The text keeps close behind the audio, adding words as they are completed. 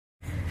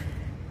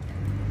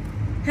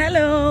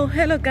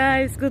Hello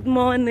guys, good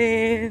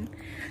morning.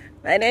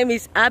 My name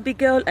is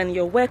Abigail and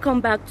you're welcome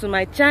back to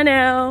my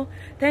channel.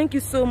 Thank you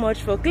so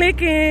much for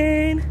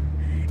clicking.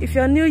 If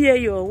you're new here,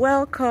 you're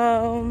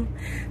welcome.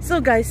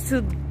 So guys,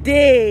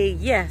 today,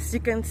 yes,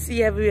 you can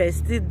see everywhere is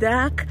still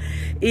dark.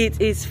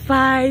 It is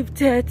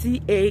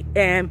 5:30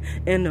 a.m.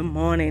 in the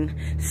morning.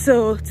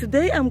 So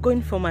today I'm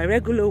going for my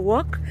regular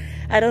walk.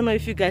 I don't know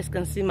if you guys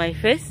can see my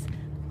face.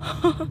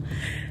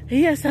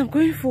 Yes, I'm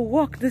going for a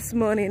walk this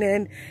morning,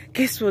 and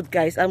guess what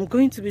guys, I'm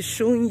going to be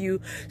showing you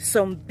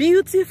some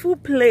beautiful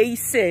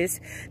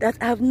places that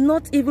I've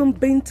not even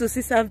been to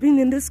since I've been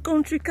in this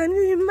country. Can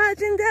you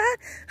imagine that?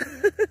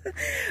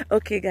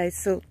 Okay guys,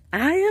 so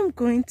I am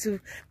going to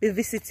be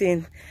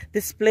visiting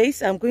this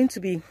place. I'm going to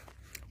be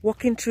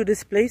walking through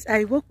this place.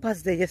 I walked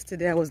past there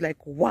yesterday. I was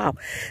like, wow.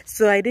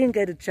 So I didn't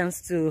get a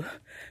chance to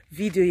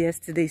video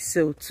yesterday.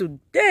 So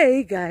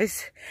today,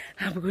 guys,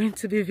 I'm going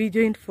to be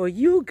videoing for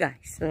you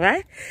guys. All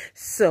right.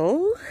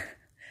 So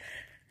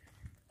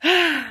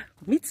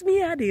meet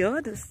me at the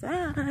other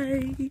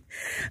side.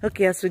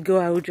 Okay, as we go,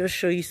 I will just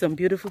show you some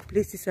beautiful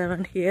places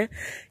around here.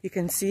 You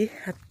can see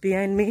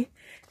behind me,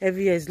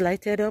 everywhere is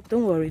lighted up.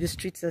 Don't worry, the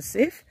streets are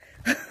safe.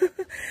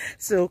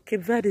 So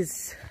Cape Verde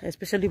is,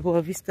 especially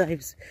Boa Vista,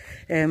 is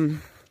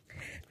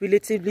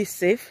relatively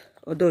safe,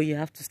 although you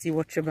have to still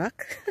watch your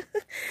back.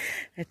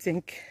 I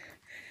think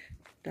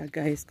that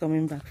guy is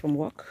coming back from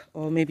work,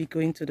 or maybe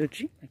going to the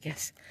gym. I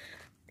guess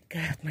the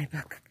guy at my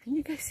back. Can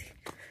you guys see?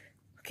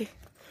 Okay.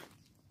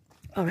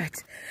 All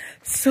right.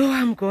 So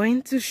I'm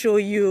going to show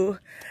you.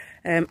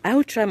 I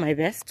will try my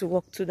best to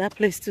walk to that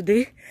place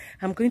today.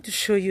 I'm going to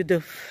show you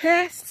the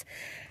first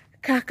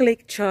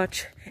Catholic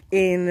church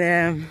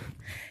in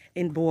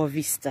Boa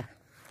Vista.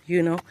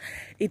 You know,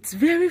 it's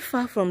very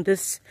far from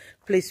this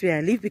place where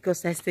I live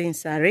because I stay in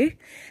Surrey,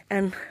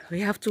 and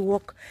we have to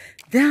walk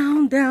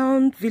down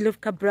Villa of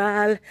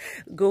Cabral,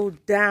 go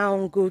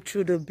down, go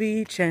through the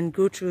beach, and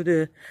go through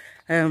the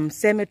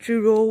cemetery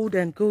road,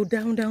 and go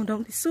down.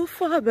 It's so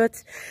far,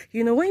 but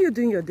you know, when you're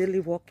doing your daily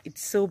walk,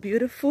 it's so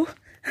beautiful.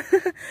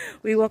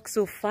 We walk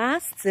so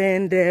fast,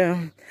 and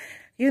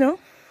you know,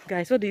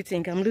 guys, what do you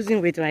think? I'm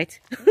losing weight, right?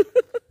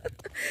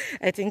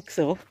 I think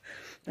so.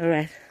 All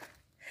right.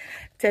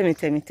 Tell me,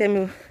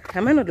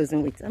 am I not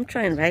losing weight? I'm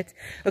trying, right?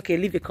 Okay,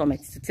 leave a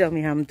comment to tell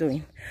me how I'm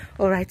doing.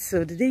 All right,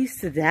 so the day is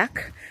still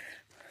dark.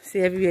 See,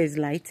 everywhere is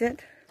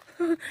lighted.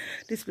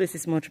 This place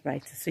is much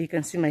brighter, so you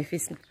can see my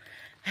face now.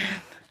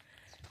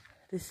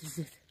 This is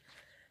it.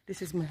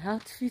 This is my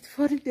outfit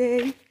for the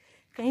day.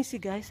 Can you see,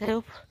 guys? I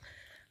hope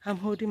I'm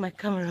holding my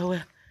camera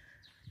well.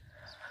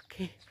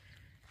 Okay,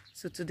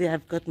 so today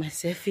I've got my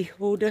selfie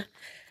holder.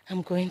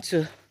 I'm going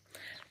to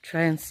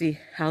try and see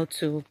how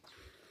to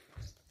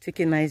take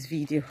a nice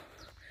video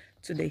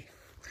today.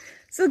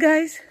 So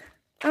guys,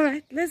 all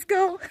right, let's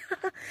go.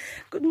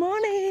 Good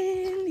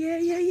morning.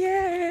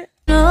 Yeah.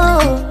 Know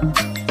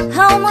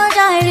how much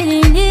I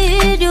really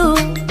need you.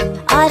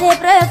 I dey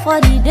pray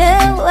for the day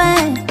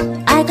when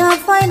I can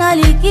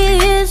finally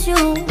kiss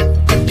you.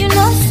 You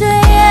know,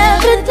 say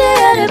every day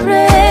I dey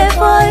pray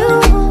for you.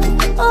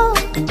 Oh,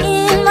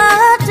 in my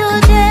heart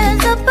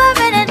today's a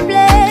permanent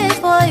place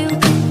for you.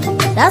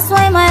 That's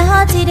why my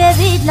heart is a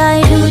beat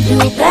like do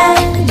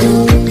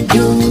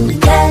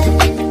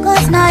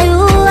cause now you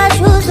I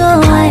choose, so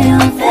I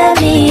am fair, I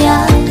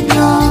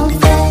know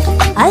fair.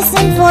 I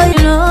sing for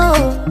you,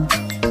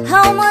 know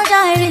how much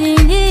I really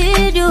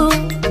need you.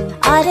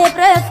 I dey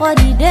pray for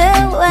the day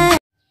when.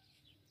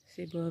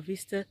 See, Boa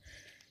Vista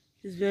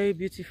is very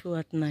beautiful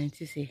at night.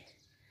 You see,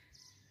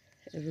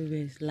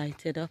 everywhere is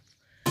lighted up.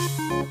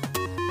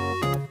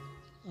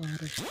 On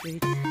the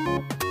street.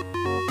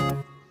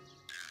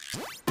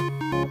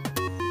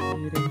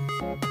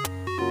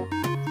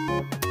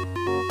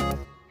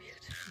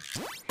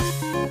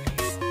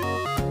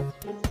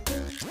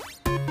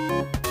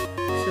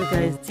 So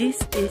guys, this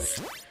is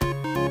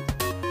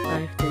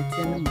 5:30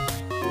 in the morning.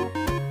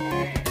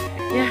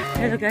 Yeah,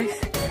 hello guys.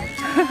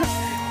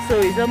 So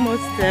it's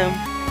almost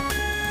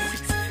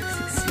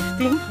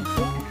 6:15 or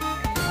so.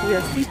 We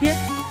are still here,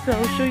 so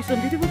I'll show you some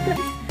beautiful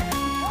place.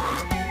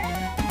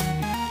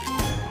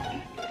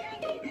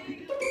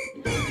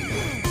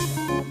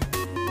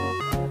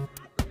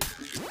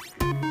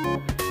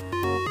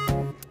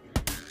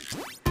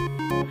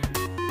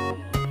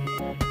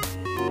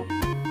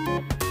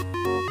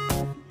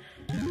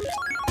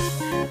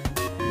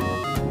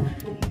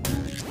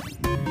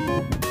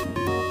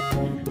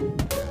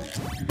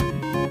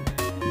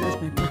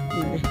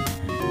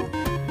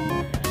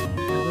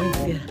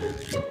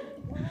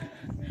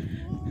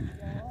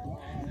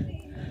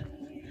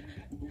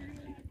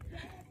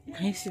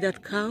 Can you see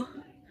that cow?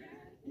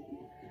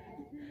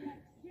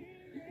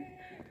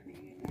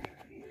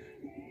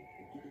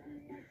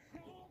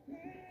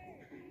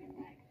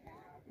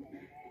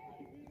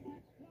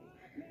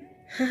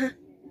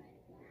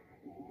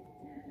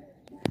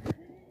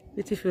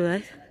 Beautiful,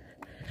 right?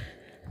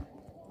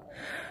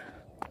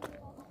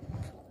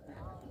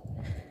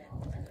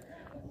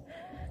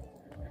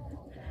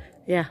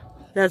 Yeah,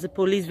 there's a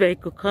police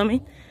vehicle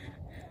coming.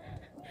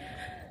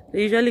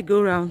 They usually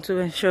go around to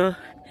ensure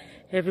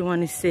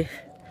everyone is safe.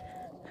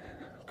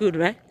 Good,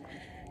 right?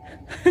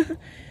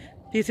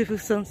 Beautiful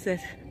sunset.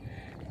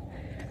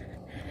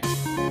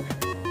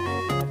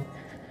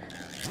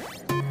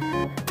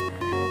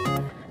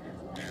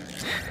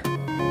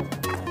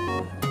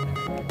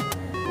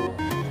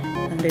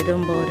 And they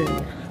don't bother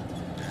you.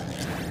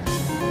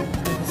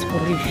 That's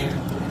police.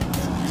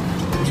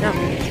 Ciao.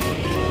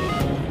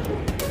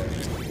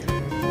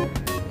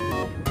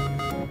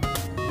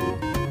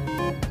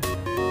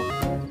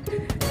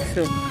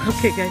 So,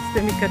 okay guys,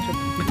 let me catch up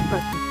with my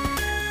partner.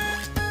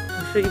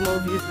 I'll show you more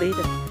views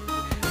later.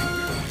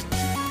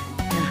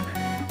 Yeah.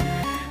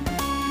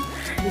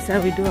 This is how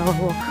we do our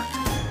walk.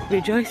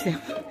 Rejoicing.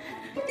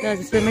 That's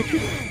the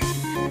cemetery.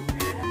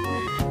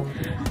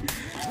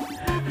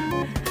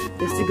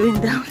 We're still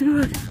going down the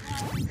road.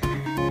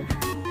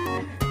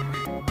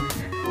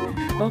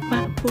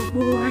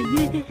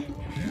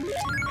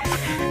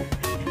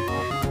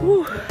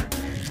 Woo.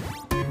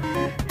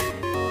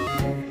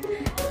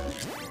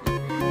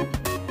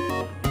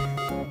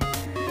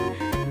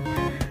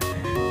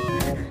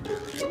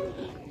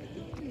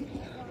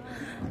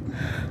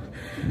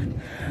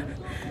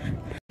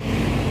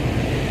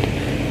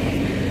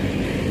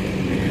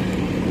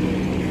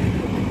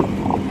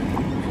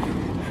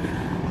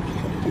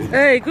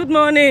 Hey, good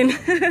morning.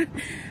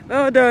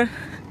 Well done.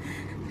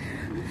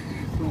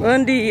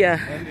 Bon dia.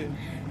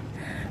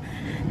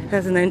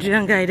 There's a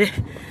Nigerian guy there.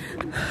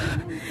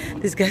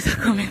 These guys are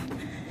coming.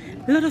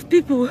 A lot of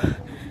people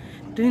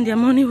doing their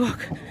morning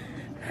walk.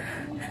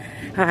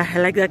 I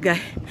like that guy.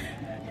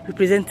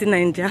 Representing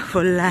Nigeria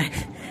for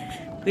life.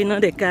 We know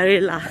they carry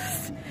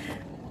last.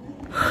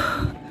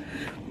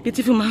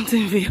 Beautiful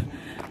mountain view.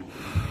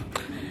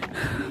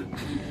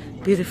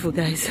 Beautiful,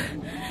 guys.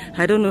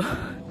 I don't know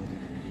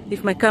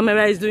if my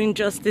camera is doing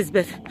justice,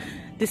 but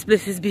this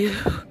place is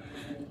beautiful.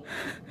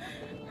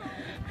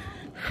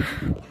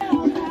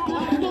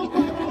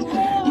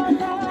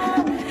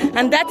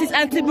 And that is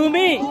Auntie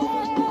Bumi.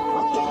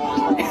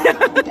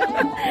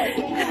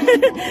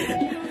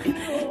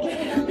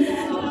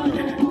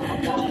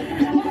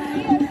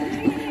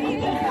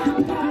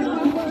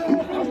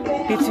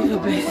 Beautiful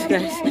place,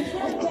 guys.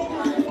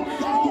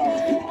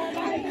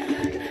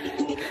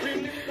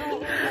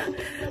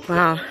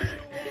 Wow,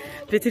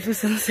 beautiful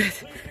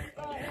sunset.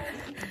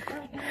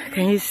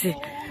 Can you see?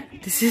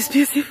 This is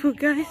beautiful,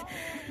 guys.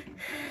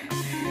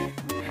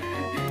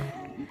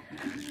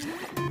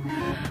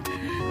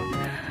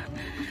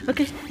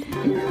 Okay.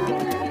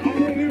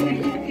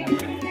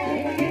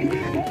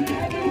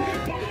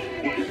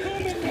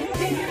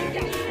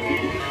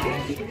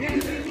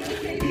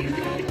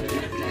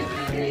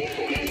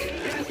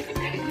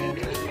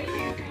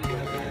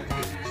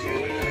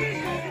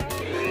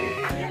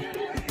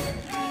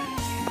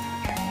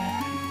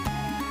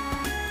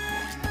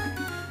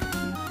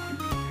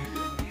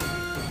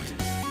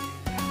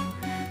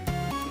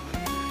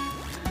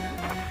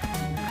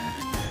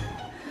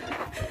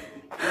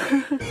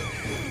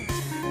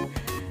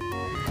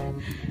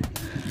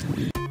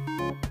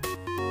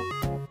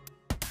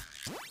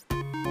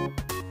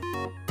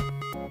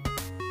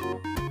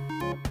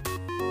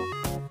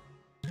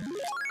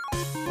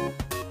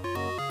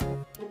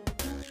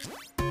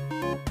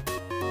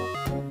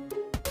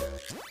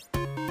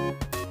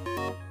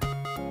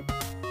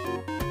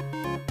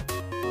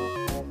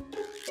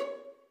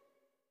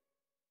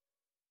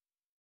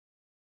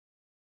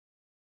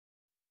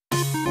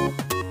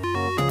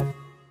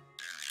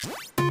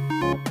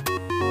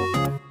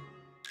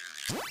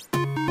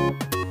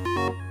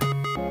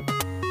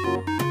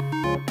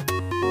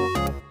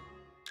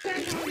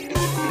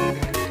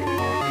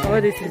 Oh,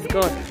 this is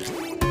God.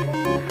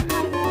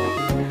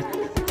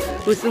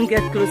 We'll soon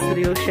get close to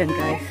the ocean,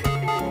 guys.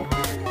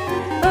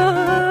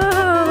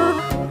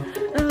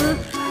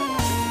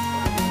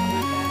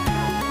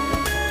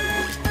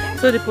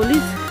 So the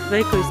police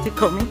vehicle is still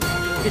coming.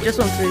 They just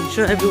want to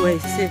ensure everywhere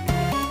is safe.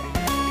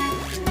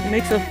 It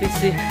makes us feel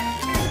safe.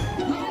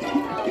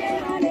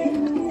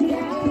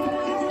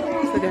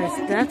 So guys,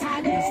 that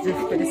is the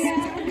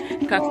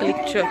first Catholic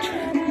church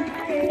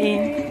in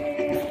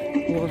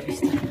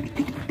vista.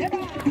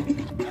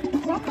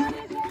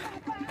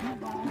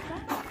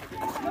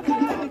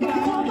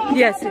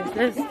 Yes,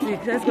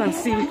 let's go and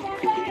see.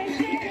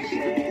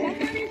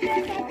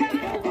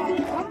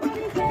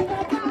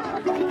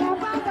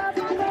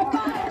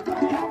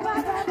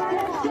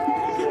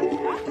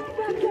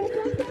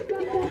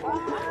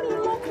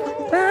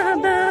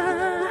 Baba.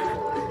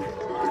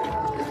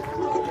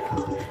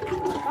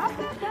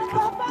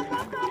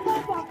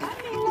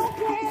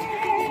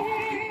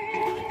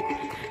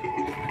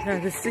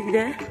 There's a sea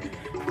there.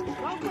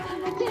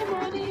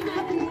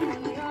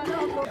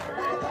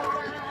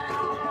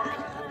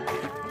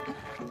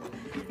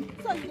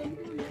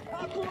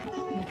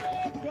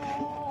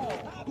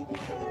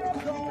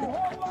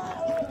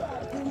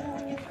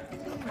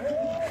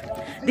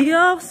 The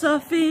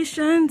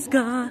all-sufficient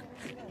God.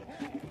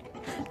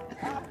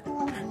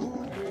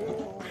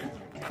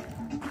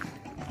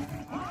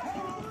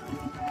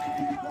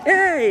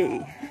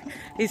 Hey,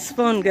 it's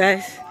fun,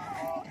 guys.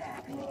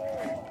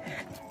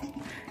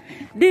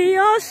 the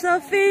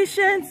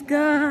all-sufficient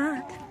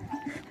God.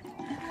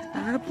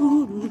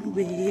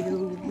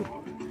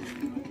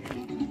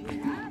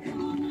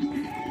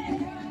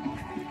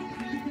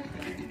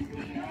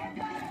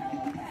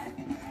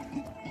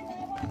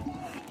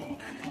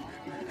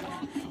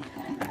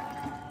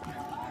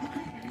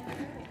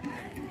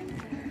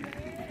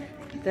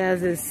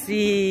 There's a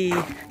sea.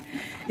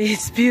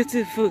 It's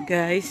beautiful,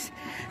 guys.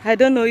 I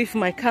don't know if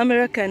my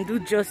camera can do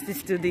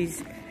justice to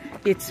this.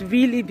 It's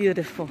really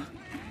beautiful.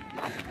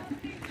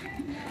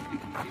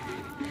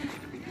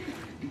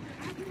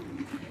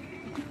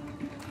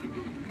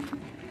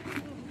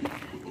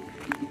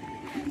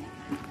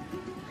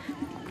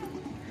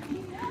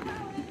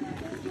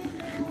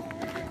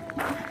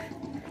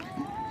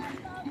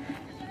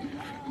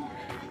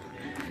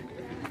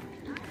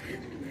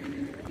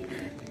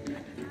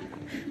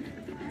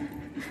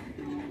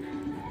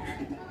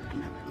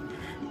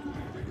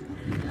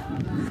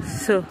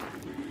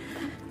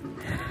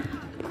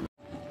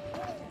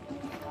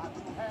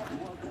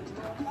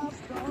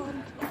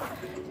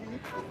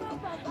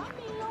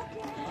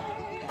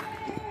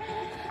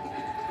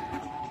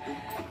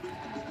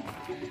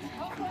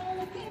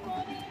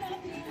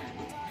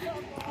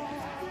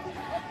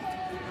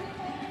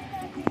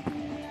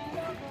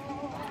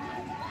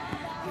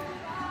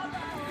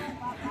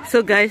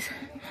 So guys,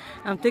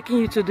 I'm taking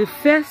you to the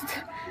first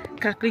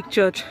Catholic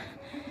church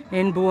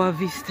in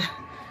Vista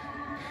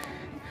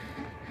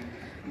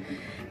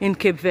in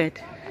Cape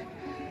Verde.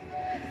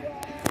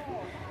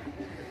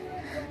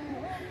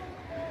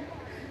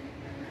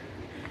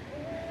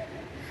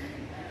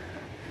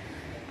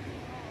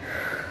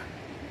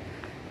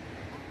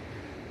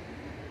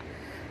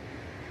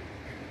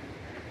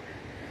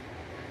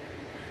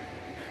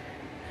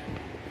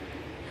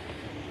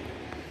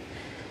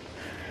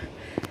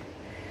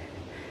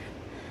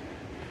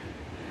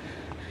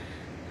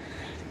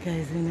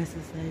 Guys, doing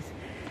exercise.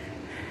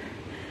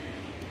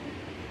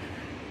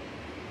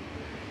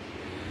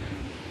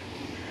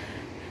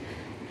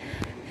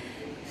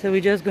 So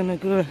we're just gonna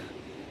go.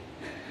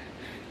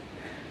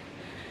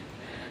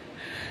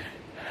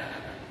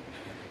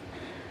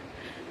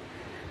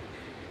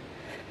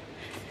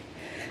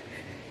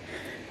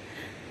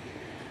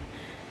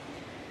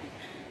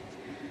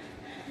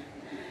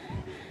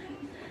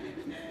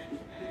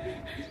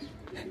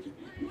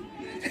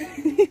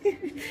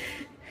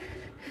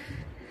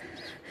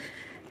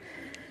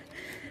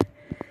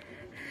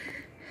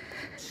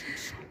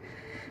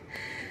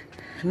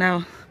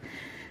 Now,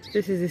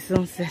 this is the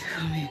sunset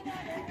for me.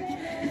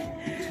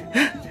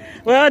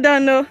 Well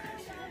done, no.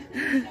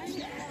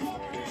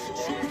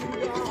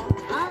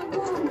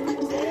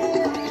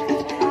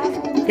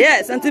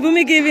 Yes, Auntie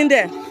Bumi giving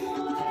them.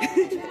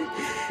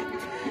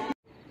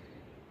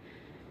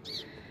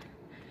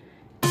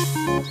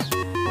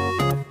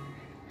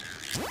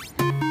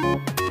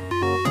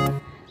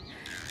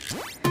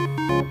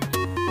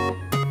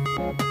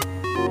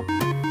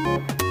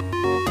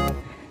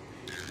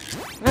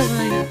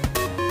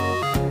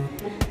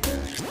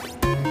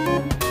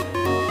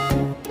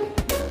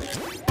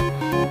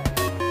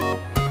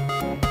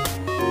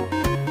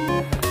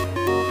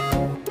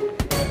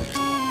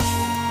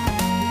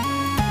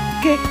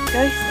 Okay,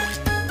 guys,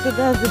 so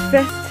that's the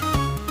first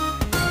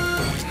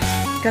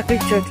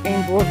Catholic church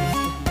in Boa Vista.